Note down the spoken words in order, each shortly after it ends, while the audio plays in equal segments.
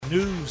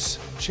News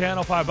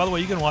Channel 5. By the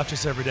way, you can watch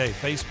us every day,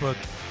 Facebook,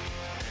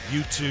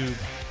 YouTube,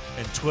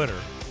 and Twitter.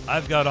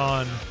 I've got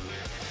on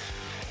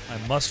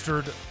a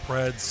Mustard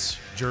Preds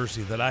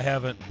jersey that I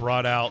haven't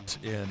brought out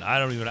in,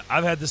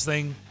 I've had this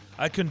thing,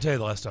 I couldn't tell you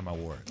the last time I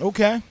wore it.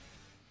 Okay.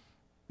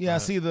 Yeah, I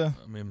see the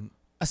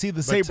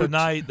saber.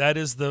 Tonight,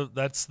 that's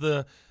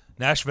the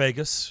Nash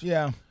Vegas.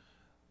 Yeah.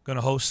 Going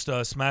to host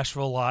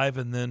Smashville Live,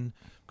 and then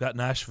got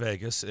Nash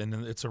Vegas, and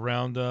it's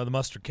around the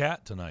Mustard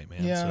Cat tonight,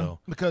 man. Yeah, so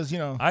because,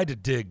 I had to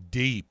dig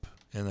deep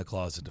in the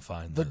closet to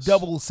find the this.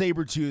 double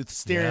saber tooth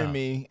staring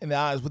me in the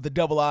eyes with the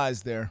double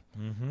eyes there.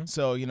 Mm-hmm.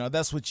 So,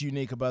 that's what's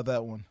unique about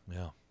that one.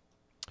 Yeah.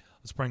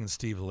 Let's bring in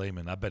Steve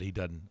Lehman. I bet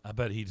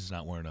he's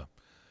not wearing a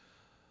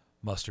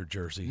Mustard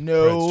jersey.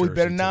 No, he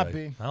better not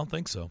be. I don't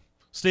think so.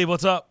 Steve,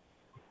 what's up?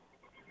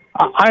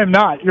 I am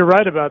not. You're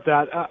right about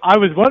that. I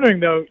was wondering,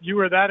 though, you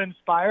were that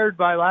inspired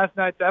by last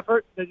night's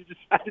effort that you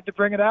decided to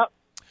bring it out?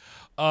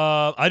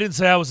 I didn't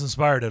say I was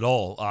inspired at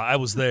all. I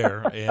was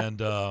there, and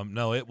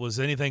no, it was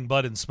anything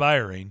but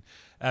inspiring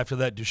after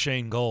that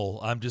Duchesne goal.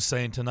 I'm just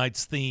saying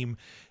tonight's theme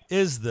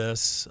is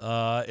this,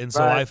 and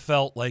so Right. I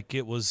felt like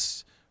it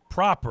was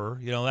proper.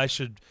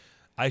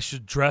 I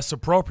should dress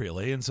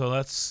appropriately, and so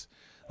that's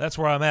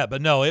where I'm at.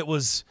 But no, it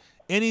was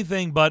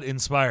anything but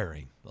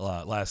inspiring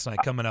last night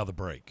coming out of the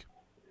break.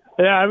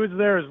 Yeah, I was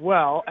there as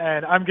well,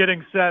 and I'm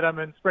getting set. I'm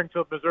in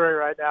Springfield, Missouri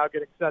right now,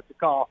 getting set to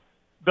call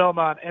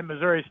Belmont and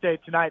Missouri State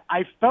tonight.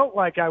 I felt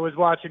like I was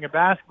watching a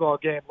basketball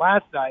game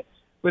last night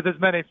with as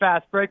many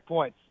fast break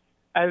points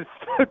as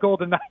the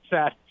Golden Knights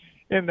had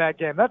in that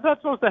game. That's not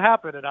supposed to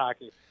happen in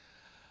hockey.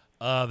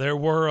 There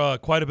were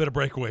quite a bit of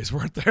breakaways,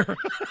 weren't there?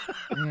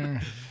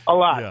 A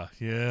lot.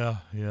 Yeah.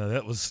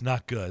 That was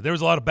not good. There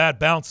was a lot of bad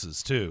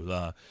bounces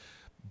too.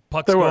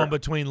 Pucks There going were.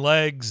 between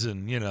legs,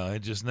 and it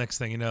just next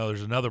thing you know,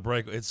 there's another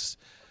break.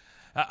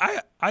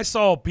 I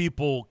saw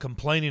people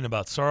complaining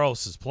about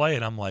Saros's play,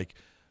 and I'm like,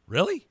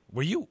 really?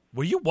 Were you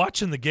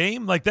watching the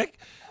game? Like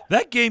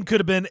that game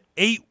could have been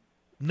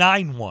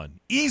 8-9-1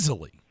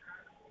 easily.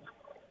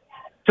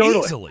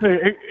 Totally. Easily.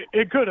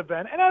 It could have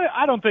been. And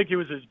I don't think it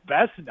was his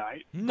best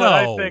night. No. But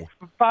I think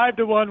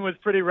 5-1 was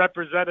pretty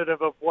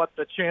representative of what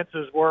the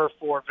chances were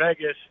for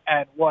Vegas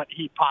and what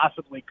he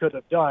possibly could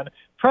have done.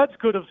 Preds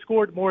could have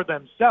scored more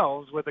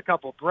themselves with a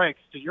couple breaks,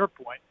 to your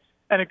point,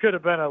 and it could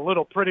have been a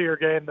little prettier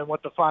game than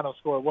what the final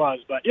score was.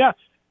 But, yeah,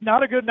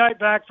 not a good night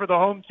back for the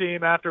home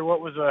team after what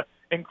was an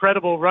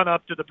incredible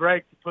run-up to the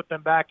break to put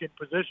them back in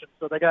position.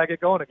 So they got to get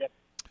going again.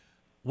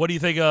 What do you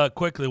think?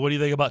 Quickly, what do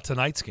you think about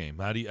tonight's game?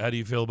 How do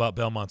you feel about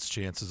Belmont's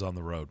chances on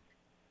the road?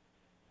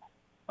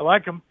 I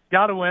like them.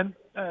 Got to win.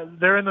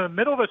 They're in the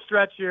middle of a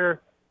stretch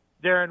here,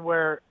 Darren,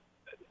 where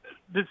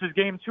this is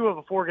game 2 of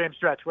a 4-game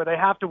stretch where they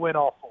have to win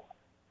all 4.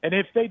 And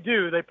if they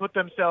do, they put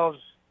themselves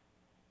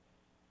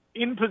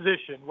in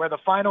position where the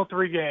final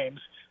 3 games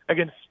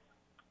against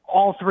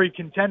all 3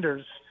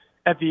 contenders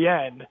at the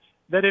end,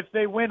 that if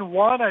they win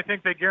 1, I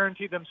think they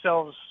guarantee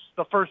themselves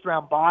the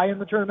first-round bye in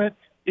the tournament.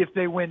 If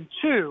they win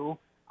 2,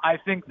 I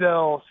think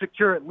they'll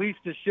secure at least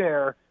a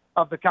share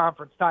of the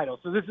conference title.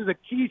 So this is a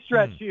key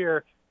stretch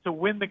here to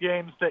win the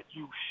games that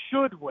you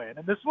should win.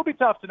 And this will be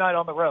tough tonight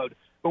on the road,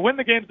 but win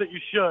the games that you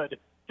should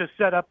to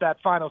set up that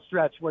final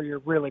stretch where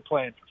you're really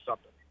playing for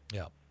something.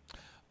 Yeah.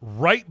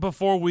 Right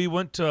before we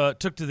took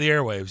to the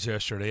airwaves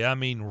yesterday,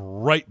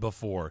 right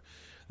before,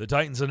 the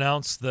Titans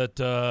announced that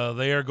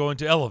they are going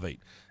to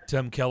elevate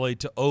Tim Kelly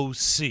to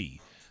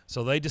OC.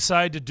 So they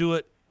decide to do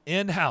it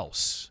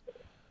in-house.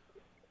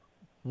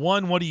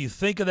 One, what do you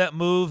think of that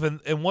move?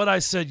 And what I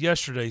said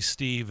yesterday,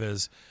 Steve,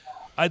 is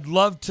I'd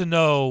love to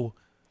know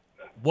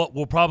what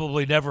we'll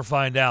probably never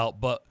find out,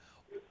 but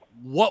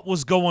what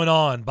was going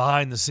on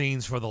behind the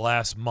scenes for the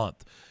last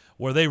month?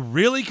 Were they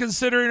really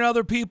considering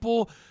other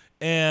people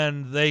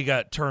and they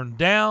got turned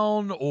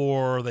down,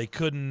 or they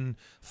couldn't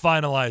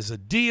finalize a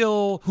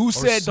deal? Who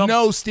said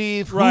no,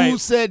 Steve? Right. Who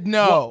said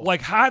no? Well,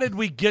 how did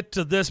we get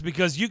to this?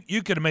 Because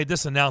you could have made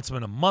this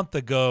announcement a month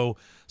ago,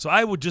 so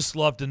I would just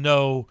love to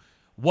know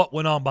what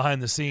went on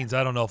behind the scenes.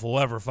 I don't know if we'll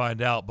ever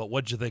find out, but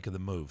what'd you think of the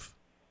move?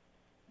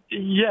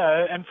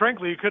 Yeah, and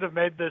frankly, you could have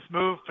made this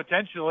move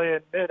potentially in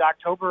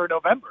mid-October or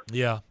November.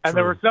 Yeah, and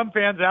there were some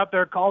fans out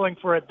there calling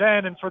for it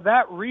then, and for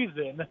that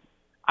reason,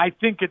 I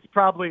think it's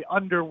probably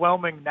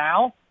underwhelming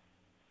now.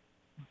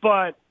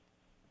 But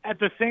at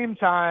the same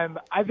time,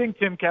 I think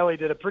Tim Kelly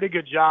did a pretty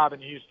good job in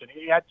Houston.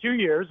 He had 2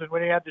 years, and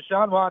when he had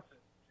Deshaun Watson,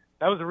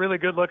 that was a really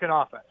good-looking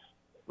offense.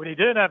 When he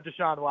didn't have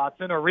Deshaun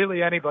Watson or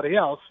really anybody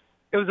else,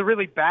 it was a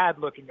really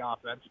bad-looking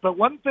offense. But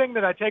one thing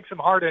that I take some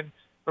heart in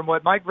from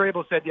what Mike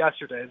Vrabel said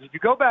yesterday is if you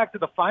go back to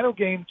the final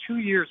game 2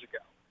 years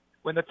ago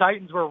when the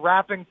Titans were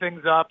wrapping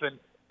things up and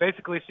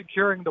basically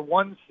securing the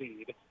 1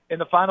 seed in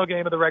the final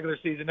game of the regular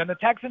season, and the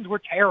Texans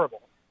were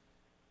terrible.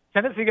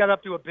 Tennessee got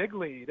up to a big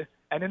lead,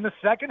 and in the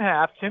second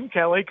half, Tim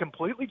Kelly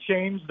completely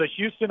changed the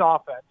Houston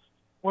offense,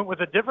 went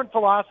with a different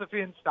philosophy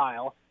and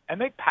style,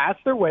 and they passed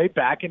their way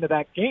back into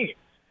that game.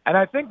 And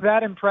I think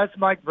that impressed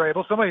Mike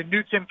Vrabel. Somebody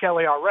knew Tim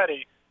Kelly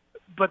already,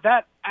 but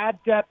that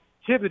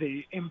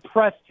adaptivity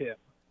impressed him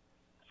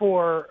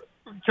for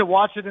to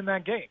watch it in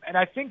that game. And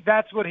I think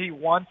that's what he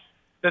wants.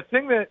 The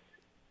thing that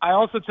I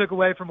also took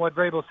away from what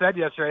Vrabel said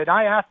yesterday, and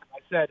I asked him, I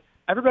said,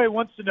 everybody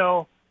wants to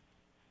know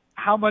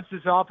how much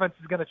this offense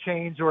is going to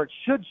change or it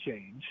should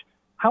change.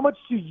 How much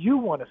do you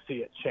want to see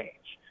it change?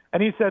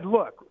 And he said,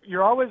 look,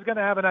 you're always going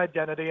to have an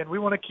identity, and we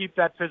want to keep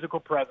that physical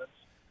presence.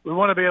 We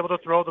want to be able to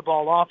throw the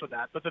ball off of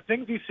that. But the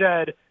things he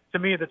said to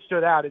me that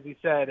stood out is he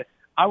said,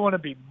 I want to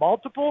be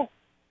multiple.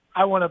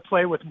 I want to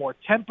play with more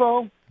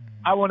tempo.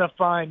 I want to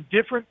find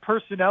different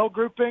personnel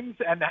groupings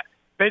and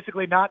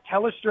basically not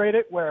telestrate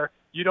it where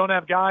you don't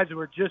have guys who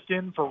are just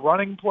in for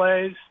running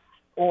plays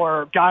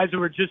or guys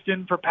who are just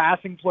in for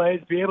passing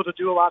plays, be able to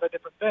do a lot of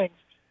different things.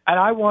 And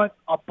I want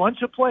a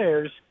bunch of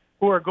players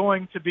who are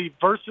going to be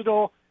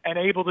versatile and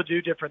able to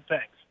do different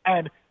things.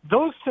 And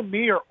those, to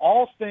me, are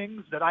all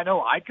things that I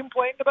know I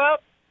complained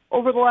about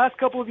over the last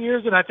couple of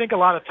years, and I think a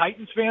lot of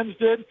Titans fans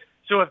did.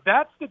 So if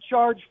that's the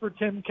charge for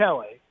Tim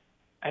Kelly,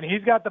 and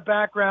he's got the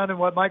background in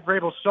what Mike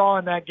Vrabel saw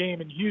in that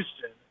game in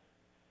Houston,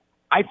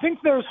 I think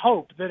there's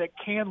hope that it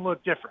can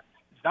look different.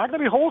 It's not going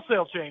to be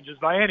wholesale changes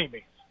by any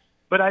means,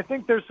 but I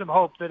think there's some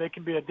hope that it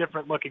can be a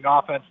different-looking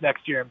offense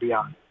next year and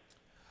beyond.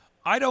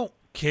 I don't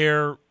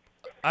care.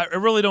 I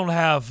really don't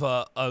have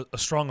a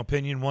strong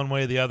opinion one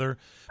way or the other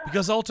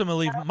because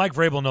ultimately Mike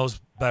Vrabel knows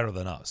better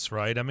than us,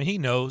 right? I mean, he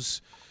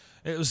knows.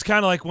 It was kind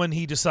of like when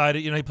he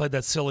decided, he played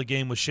that silly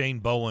game with Shane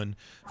Bowen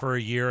for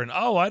a year, and,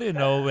 I didn't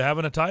know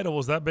having a title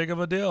was that big of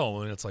a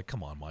deal. And it's like,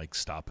 come on, Mike,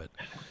 stop it.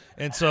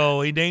 And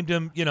so he named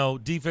him,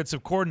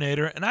 defensive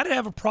coordinator, and I didn't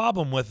have a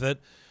problem with it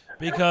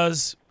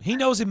because he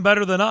knows him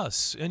better than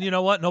us. And you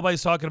know what?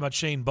 Nobody's talking about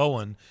Shane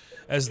Bowen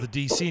as the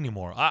DC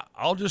anymore.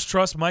 I'll just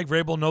trust Mike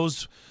Vrabel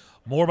knows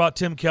more about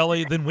Tim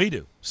Kelly than we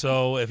do.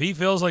 So if he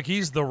feels like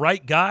he's the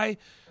right guy,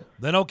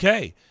 then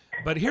okay.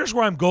 But here's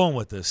where I'm going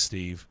with this,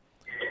 Steve.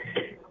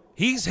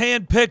 He's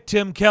handpicked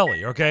Tim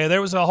Kelly, okay?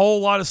 There was a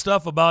whole lot of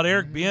stuff about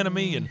Eric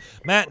Bieniemy and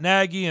Matt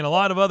Nagy and a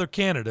lot of other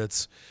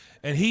candidates,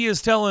 and he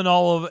is telling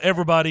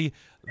everybody,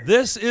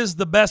 this is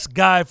the best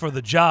guy for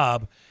the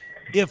job.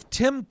 If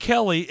Tim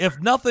Kelly,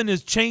 if nothing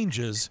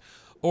changes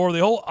or the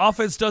whole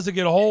offense doesn't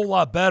get a whole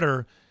lot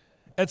better,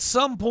 at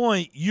some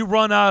point you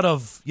run out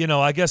of,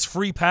 I guess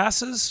free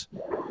passes,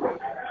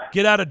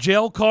 get out of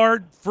jail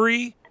card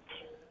free,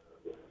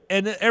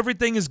 and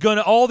everything is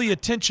all the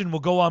attention will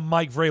go on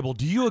Mike Vrabel.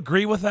 Do you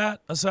agree with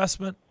that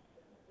assessment?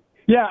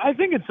 Yeah, I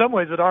think in some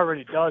ways it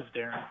already does,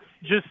 Darren.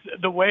 Just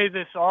the way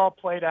this all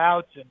played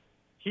out, and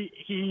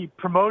he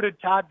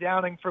promoted Todd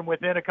Downing from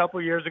within a couple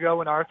of years ago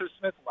when Arthur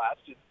Smith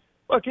left. And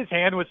look, his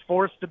hand was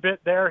forced a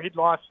bit there. He'd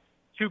lost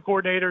 2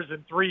 coordinators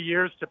in 3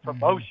 years to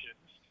promotions.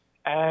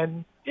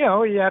 And,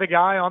 he had a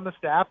guy on the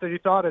staff that he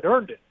thought had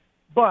earned it.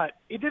 But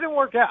it didn't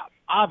work out,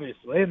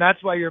 obviously, and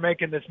that's why you're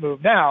making this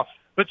move now.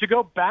 But to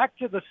go back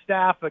to the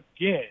staff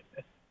again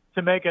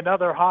to make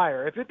another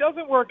hire, if it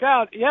doesn't work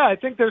out, I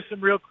think there's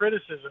some real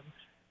criticism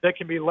that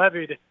can be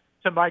levied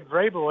to Mike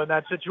Vrabel in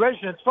that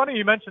situation. It's funny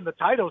you mentioned the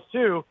titles,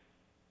 too.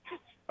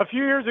 A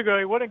few years ago,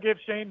 he wouldn't give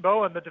Shane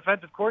Bowen the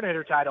defensive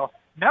coordinator title.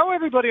 Now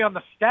everybody on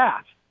the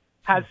staff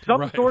has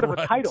some sort of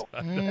a title.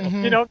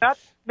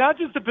 Not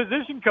just a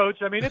position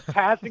coach. I mean, it's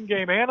passing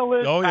game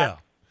analyst,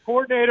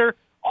 coordinator,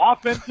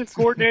 offensive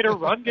coordinator,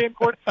 run game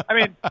coordinator. I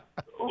mean,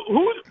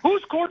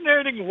 who's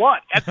coordinating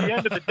what at the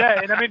end of the day?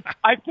 And,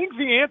 I think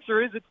the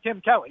answer is it's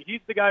Tim Kelly.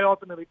 He's the guy who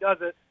ultimately does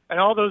it, and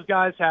all those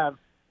guys have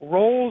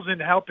roles in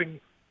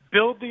helping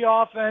build the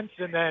offense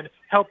and then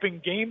helping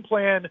game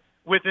plan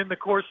within the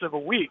course of a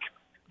week.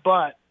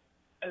 But,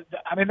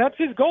 that's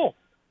his goal.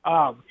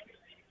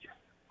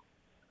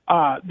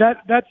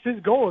 That's his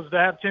goal, is to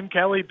have Tim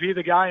Kelly be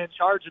the guy in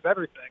charge of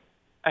everything.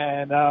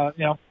 And,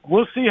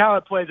 we'll see how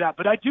it plays out.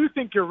 But I do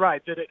think you're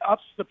right that it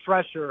ups the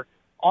pressure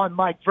on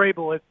Mike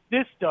Vrabel if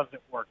this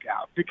doesn't work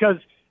out, because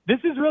this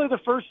is really the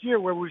first year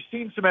where we've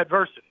seen some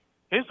adversity.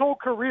 His whole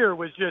career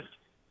was just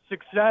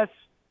success,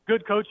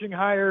 good coaching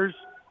hires,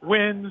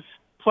 wins,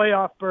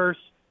 playoff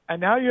bursts,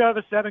 and now you have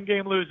a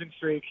 7-game losing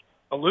streak,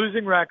 a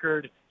losing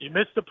record, you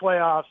miss the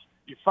playoffs,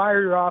 you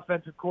fire your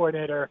offensive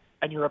coordinator,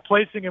 and you're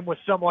replacing him with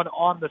someone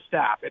on the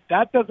staff. If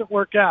that doesn't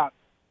work out,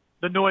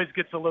 the noise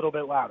gets a little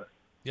bit louder.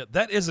 Yeah,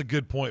 that is a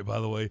good point, by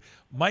the way.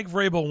 Mike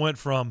Vrabel went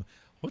from,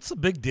 what's the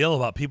big deal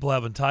about people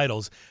having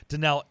titles, to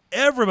now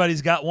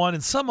everybody's got one,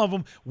 and some of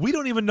them, we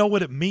don't even know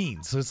what it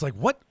means. So it's like,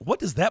 what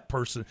does that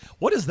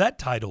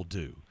title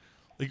do?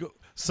 Like,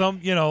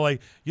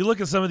 you look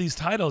at some of these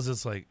titles,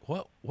 it's like,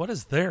 what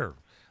is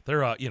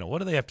what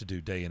do they have to do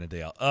day in and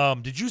day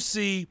out? Did you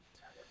see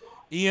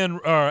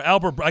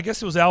Albert, I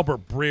guess it was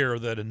Albert Breer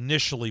that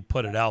initially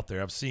put it out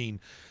there. I've seen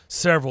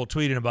several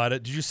tweeting about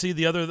it. Did you see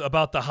the other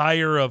about the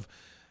hire of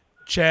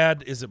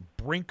Chad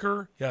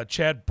Brinker? Yeah,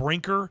 Chad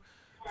Brinker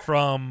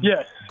from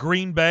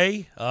Green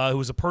Bay, who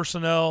was a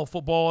personnel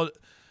football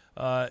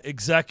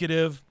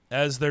executive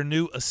as their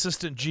new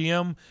assistant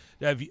GM.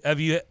 Have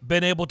you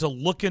been able to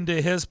look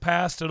into his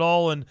past at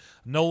all and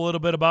know a little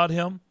bit about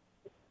him?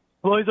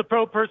 Well, he's a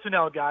pro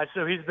personnel guy,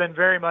 so he's been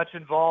very much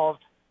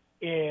involved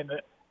in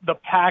the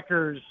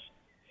Packers'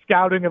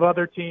 scouting of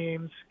other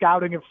teams,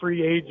 scouting of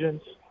free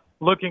agents,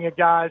 looking at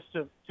guys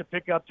to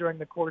pick up during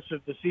the course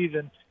of the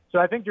season. So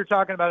I think you're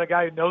talking about a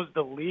guy who knows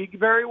the league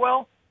very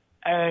well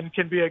and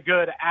can be a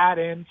good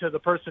add-in to the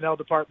personnel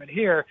department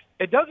here.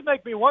 It does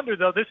make me wonder,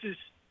 though, this is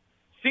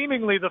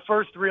seemingly the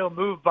first real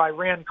move by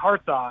Ran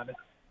Carthon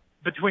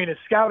between his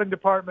scouting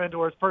department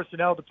or his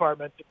personnel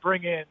department to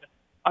bring in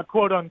a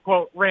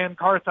quote-unquote Ran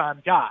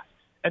Carthon guy.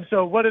 And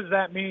so what does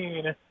that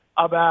mean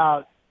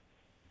about,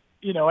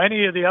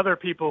 any of the other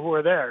people who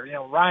are there?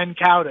 Ryan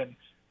Cowden.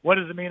 What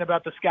does it mean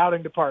about the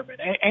scouting department?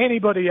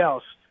 Anybody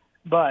else?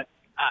 But,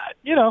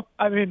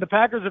 the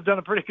Packers have done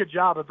a pretty good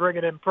job of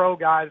bringing in pro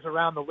guys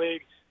around the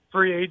league,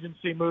 free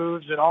agency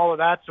moves and all of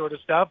that sort of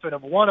stuff, and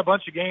have won a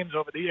bunch of games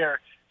over the year.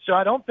 So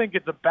I don't think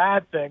it's a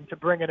bad thing to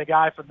bring in a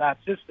guy from that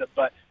system,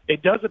 but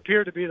it does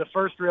appear to be the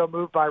first real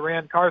move by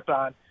Ran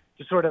Carthon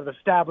to sort of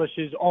establish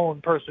his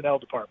own personnel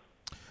department.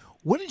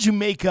 What did you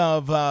make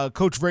of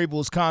Coach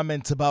Vrabel's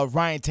comments about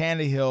Ryan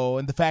Tannehill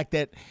and the fact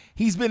that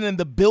he's been in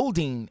the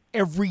building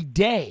every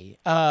day,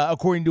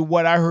 according to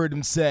what I heard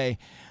him say,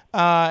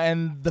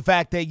 and the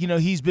fact that,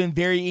 he's been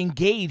very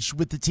engaged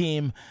with the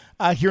team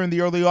here in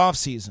the early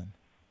offseason?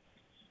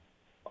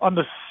 On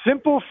the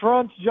simple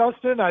front,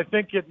 Justin, I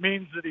think it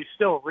means that he's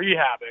still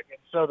rehabbing. And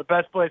so the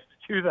best place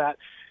to do that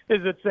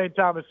is at St.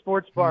 Thomas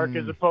Sports Park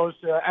as opposed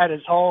to at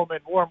his home in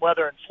warm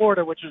weather in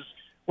Florida, which is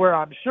where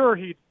I'm sure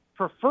he'd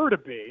prefer to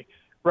be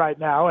right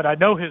now. And I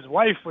know his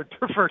wife would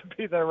prefer to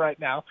be there right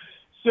now.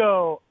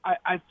 So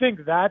I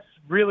think that's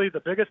really the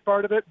biggest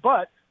part of it.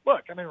 But,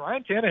 look,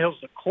 Ryan Tannehill's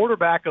the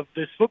quarterback of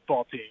this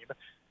football team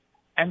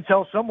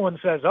until someone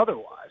says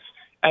otherwise.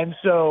 And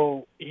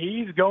so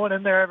he's going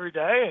in there every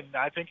day, and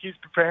I think he's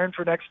preparing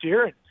for next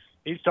year, and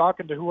he's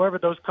talking to whoever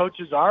those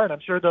coaches are, and I'm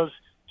sure those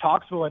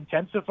talks will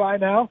intensify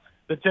now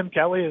that Tim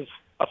Kelly is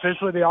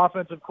officially the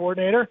offensive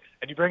coordinator,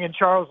 and you bring in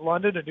Charles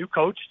London, a new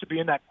coach, to be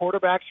in that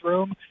quarterback's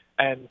room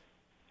and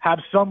have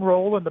some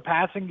role in the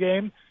passing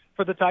game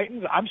for the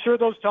Titans. I'm sure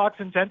those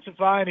talks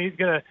intensify, and he's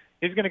gonna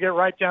get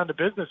right down to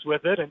business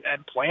with it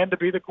and plan to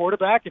be the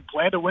quarterback and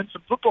plan to win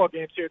some football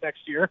games here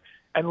next year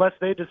unless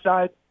they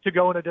decide to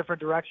go in a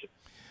different direction.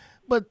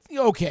 But,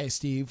 okay,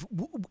 Steve,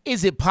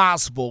 is it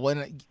possible,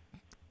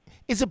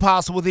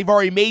 they've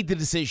already made the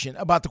decision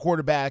about the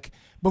quarterback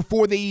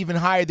before they even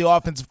hired the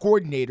offensive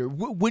coordinator?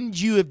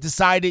 Wouldn't you have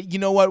decided,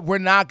 we're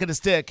not going to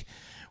stick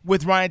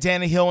with Ryan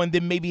Tannehill and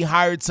then maybe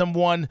hired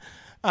someone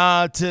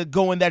to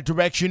go in that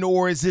direction?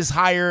 Or is this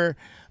hire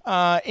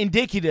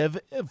indicative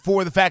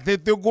for the fact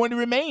that they're going to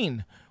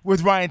remain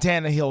with Ryan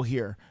Tannehill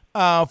here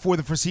for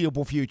the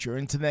foreseeable future,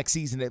 into next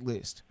season at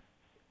least?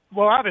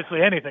 Well,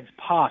 obviously anything's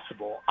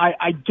possible.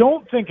 I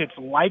don't think it's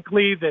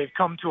likely they've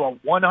come to a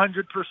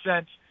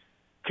 100%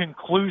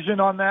 conclusion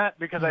on that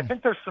because I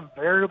think there's some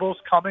variables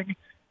coming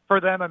for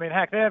them.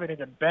 Heck, they haven't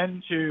even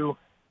been to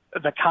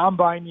the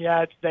combine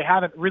yet. They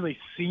haven't really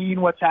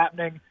seen what's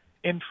happening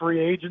in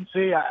free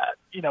agency.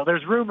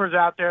 There's rumors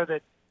out there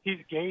that he's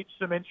gauged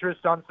some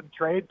interest on some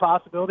trade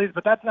possibilities,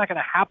 but that's not going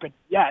to happen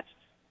yet.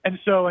 And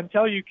so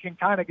until you can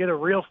kind of get a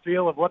real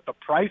feel of what the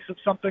price of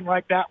something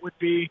like that would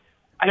be,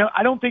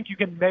 I don't think you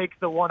can make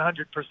the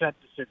 100%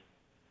 decision.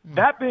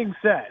 That being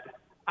said,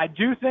 I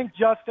do think,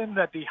 Justin,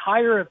 that the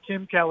hire of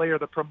Tim Kelly or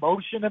the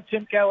promotion of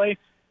Tim Kelly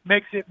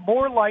makes it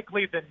more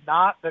likely than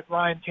not that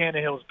Ryan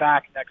Tannehill's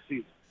back next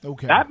season.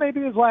 Okay. That may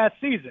be his last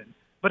season,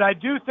 but I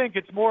do think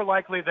it's more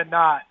likely than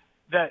not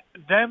that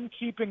them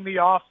keeping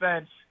the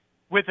offense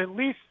with at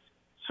least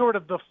sort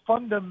of the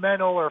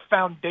fundamental or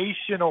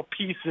foundational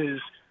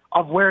pieces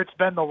of where it's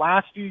been the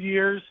last few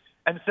years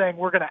and saying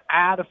we're going to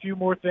add a few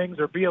more things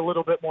or be a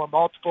little bit more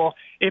multiple,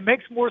 it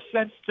makes more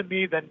sense to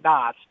me than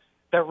not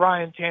that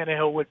Ryan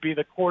Tannehill would be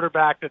the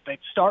quarterback that they'd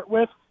start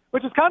with,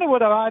 which is kind of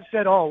what I've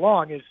said all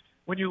along is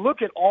when you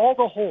look at all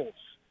the holes,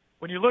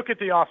 when you look at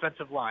the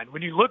offensive line,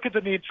 when you look at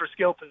the need for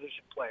skill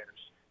position players,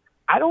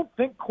 I don't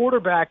think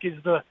quarterback is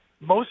the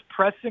most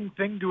pressing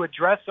thing to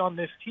address on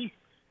this team.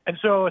 And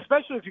so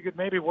especially if you could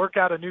maybe work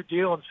out a new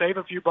deal and save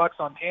a few bucks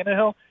on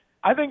Tannehill,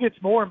 I think it's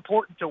more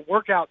important to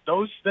work out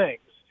those things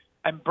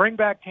and bring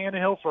back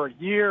Tannehill for a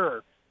year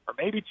or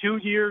maybe 2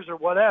 years or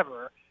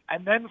whatever,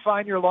 and then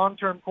find your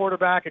long-term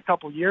quarterback a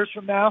couple years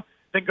from now,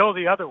 then go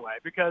the other way.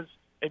 Because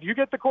if you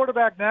get the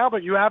quarterback now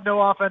but you have no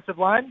offensive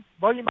line,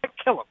 well, you might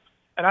kill him.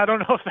 And I don't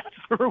know if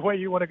that's the way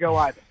you want to go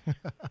either.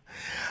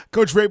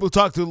 Coach Vrabel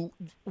talked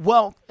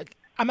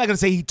I'm not going to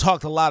say he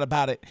talked a lot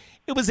about it.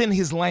 It was in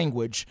his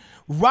language.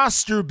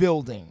 Roster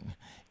building,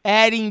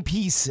 adding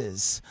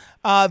pieces.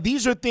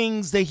 These are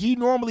things that he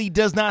normally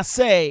does not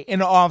say in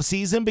the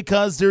offseason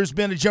because there's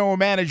been a general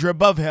manager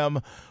above him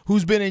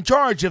who's been in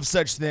charge of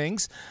such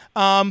things.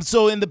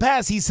 So in the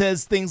past, he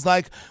says things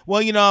like,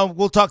 well,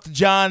 we'll talk to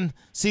John,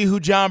 see who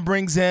John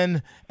brings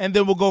in, and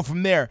then we'll go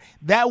from there.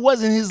 That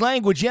wasn't his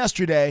language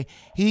yesterday.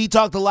 He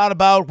talked a lot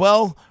about,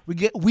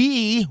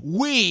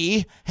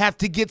 we have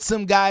to get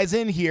some guys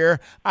in here.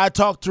 I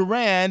talked to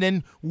Rand,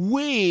 and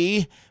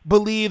we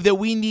believe that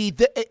we need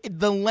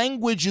the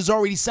language is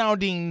already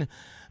sounding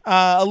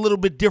a little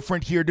bit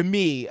different here to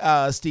me.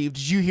 Steve,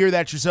 did you hear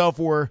that yourself,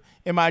 or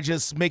am I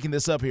just making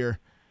this up here?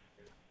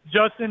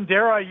 Justin,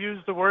 dare I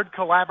use the word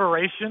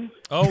collaboration?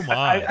 Oh,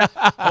 my.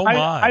 Oh,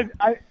 my.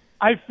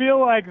 I feel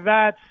like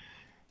that's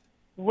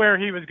where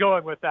he was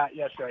going with that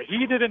yesterday.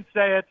 He didn't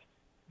say it,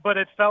 but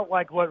it felt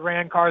like what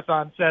Ran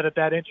Carthon said at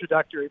that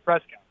introductory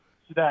press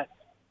conference, that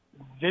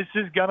this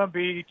is going to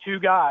be two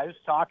guys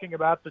talking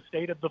about the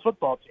state of the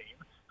football team,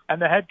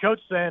 and the head coach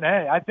saying,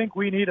 hey, I think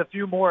we need a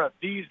few more of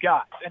these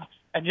guys.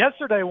 And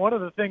yesterday, one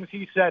of the things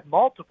he said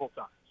multiple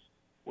times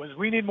was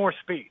we need more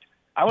speed.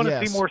 I want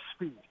to see more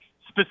speed,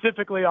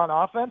 specifically on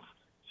offense.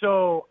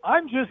 So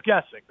I'm just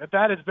guessing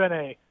that has been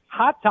a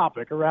hot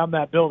topic around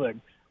that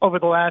building over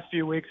the last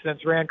few weeks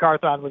since Ran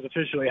Carthon was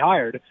officially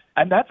hired,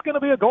 and that's going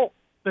to be a goal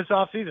this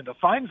offseason, to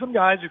find some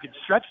guys who can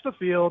stretch the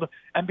field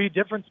and be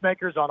difference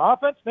makers on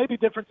offense, maybe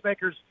difference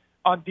makers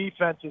on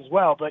defense as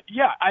well. But,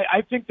 yeah,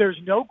 I think there's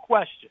no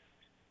question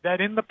that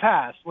in the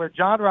past, where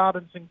John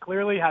Robinson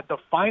clearly had the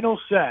final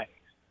say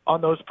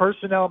on those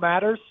personnel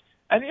matters,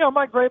 and,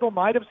 Mike Vrabel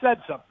might have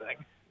said something,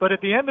 but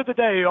at the end of the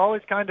day, he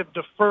always kind of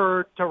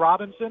deferred to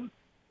Robinson.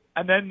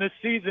 And then this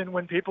season,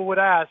 when people would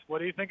ask, what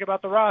do you think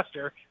about the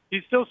roster,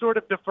 he still sort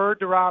of deferred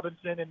to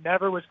Robinson and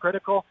never was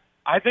critical.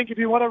 I think if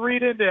you want to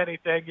read into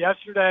anything,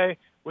 yesterday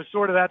was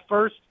sort of that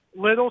first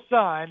little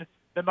sign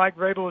that Mike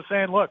Vrabel was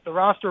saying, look, the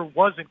roster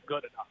wasn't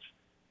good enough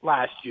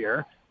last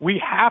year.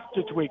 We have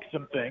to tweak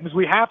some things.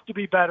 We have to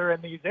be better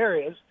in these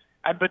areas.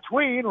 And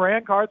between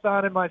Ran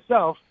Carthon and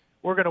myself,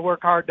 we're going to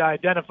work hard to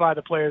identify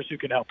the players who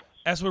can help us.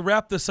 As we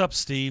wrap this up,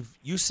 Steve,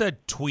 you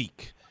said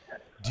tweak.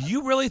 Do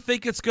you really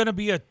think it's going to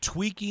be a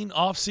tweaking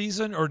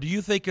offseason, or do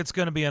you think it's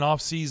going to be an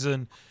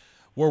offseason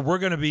where we're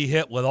going to be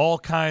hit with all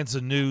kinds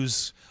of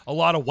news, a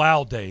lot of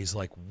wow days,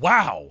 like,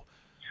 wow,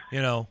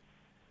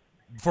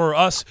 for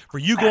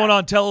you going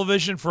on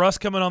television, for us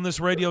coming on this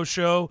radio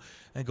show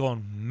and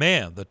going,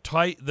 man, the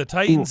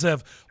Titans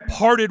have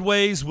parted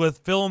ways with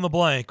fill in the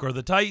blank, or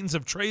the Titans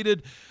have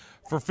traded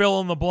for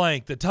fill in the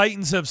blank, the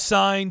Titans have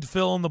signed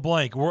fill in the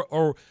blank,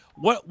 or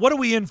what are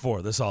we in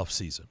for this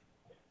offseason?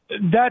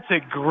 That's a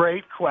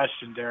great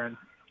question, Darren.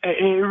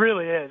 It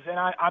really is, and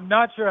I'm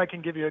not sure I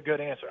can give you a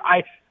good answer.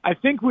 I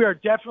think we are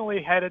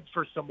definitely headed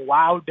for some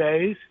wow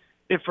days,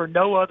 if for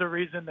no other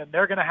reason than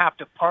they're going to have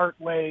to part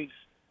ways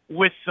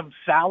with some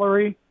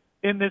salary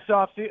in this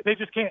offseason. They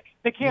just can't.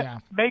 They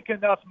can't make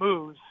enough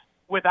moves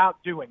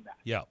without doing that.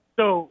 Yeah.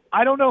 So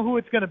I don't know who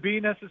it's going to be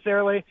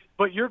necessarily,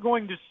 but you're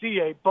going to see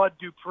a Bud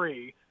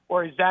Dupree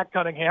or a Zach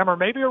Cunningham or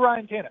maybe a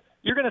Ryan Tannehill.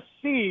 You're going to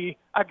see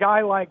a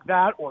guy like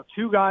that or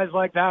two guys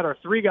like that or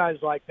three guys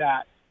like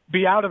that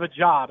be out of a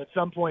job at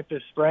some point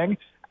this spring,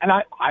 and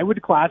I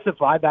would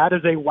classify that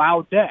as a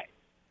wow day.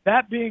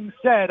 That being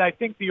said, I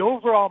think the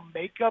overall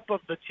makeup of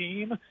the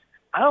team,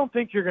 I don't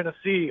think you're going to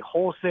see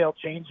wholesale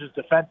changes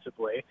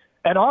defensively.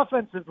 And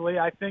offensively,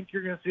 I think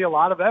you're going to see a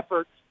lot of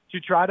effort to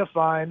try to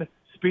find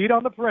speed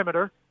on the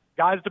perimeter,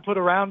 guys to put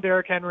around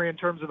Derrick Henry in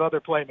terms of other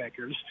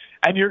playmakers,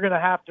 and you're going to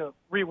have to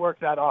rework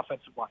that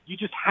offensive line. You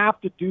just have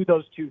to do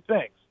those two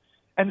things.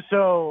 And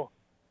so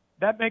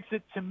that makes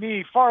it, to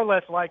me, far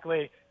less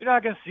likely. You're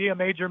not going to see a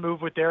major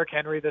move with Derrick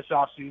Henry this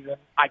offseason.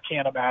 I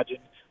can't imagine.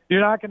 You're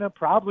not going to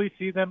probably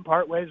see them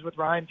part ways with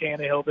Ryan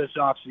Tannehill this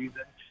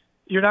offseason.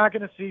 You're not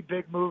going to see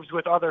big moves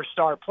with other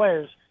star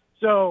players.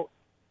 So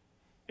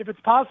if it's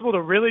possible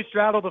to really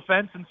straddle the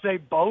fence and say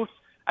both,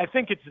 I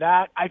think it's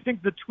that. I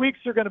think the tweaks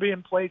are going to be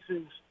in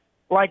places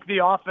like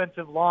the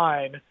offensive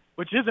line,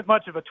 which isn't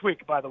much of a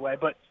tweak, by the way.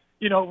 But,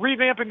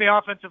 revamping the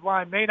offensive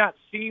line may not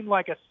seem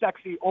like a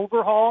sexy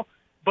overhaul,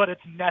 but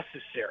it's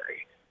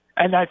necessary.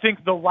 And I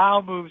think the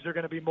wow moves are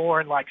going to be more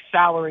in like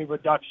salary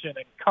reduction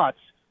and cuts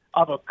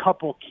of a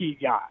couple key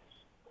guys.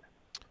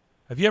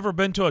 Have you ever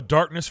been to a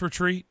darkness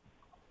retreat?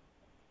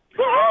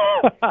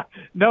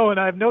 No, and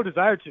I have no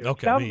desire to.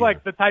 Okay, it sounds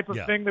like the type of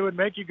thing that would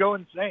make you go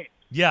insane.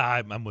 Yeah,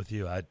 I'm with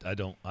you. I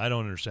don't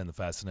understand the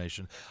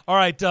fascination. All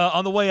right,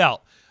 on the way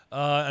out,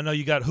 I know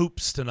you got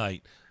hoops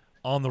tonight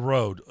on the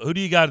road. Who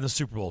do you got in the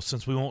Super Bowl,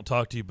 since we won't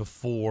talk to you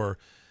before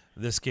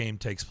this game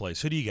takes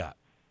place? Who do you got?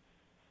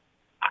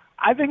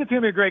 I think it's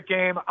going to be a great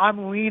game.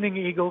 I'm leaning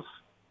Eagles.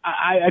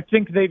 I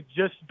think they've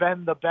just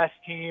been the best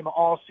team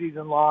all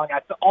season long. I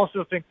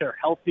also think they're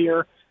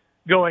healthier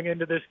going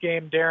into this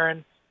game,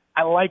 Darren.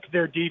 I like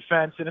their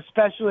defense, and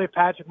especially if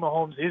Patrick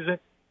Mahomes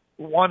isn't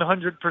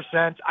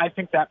 100%, I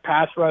think that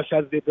pass rush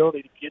has the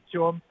ability to get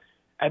to him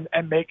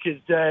and make his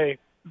day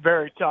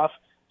very tough.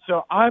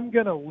 So I'm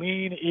going to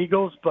lean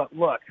Eagles, but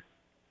look,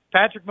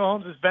 Patrick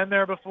Mahomes has been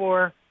there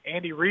before.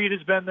 Andy Reid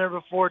has been there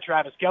before.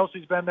 Travis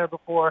Kelce's been there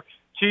before.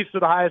 Chiefs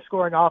are the highest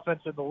scoring offense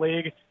in the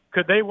league.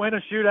 Could they win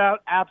a shootout?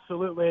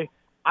 Absolutely.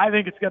 I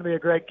think it's going to be a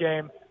great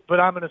game,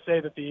 but I'm going to say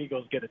that the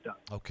Eagles get it done.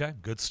 Okay,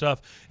 good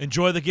stuff.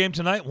 Enjoy the game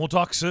tonight. We'll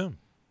talk soon.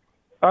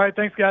 All right,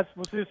 thanks, guys.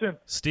 We'll see you soon.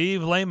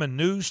 Steve Lehman,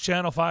 News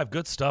Channel 5.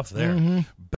 Good stuff there.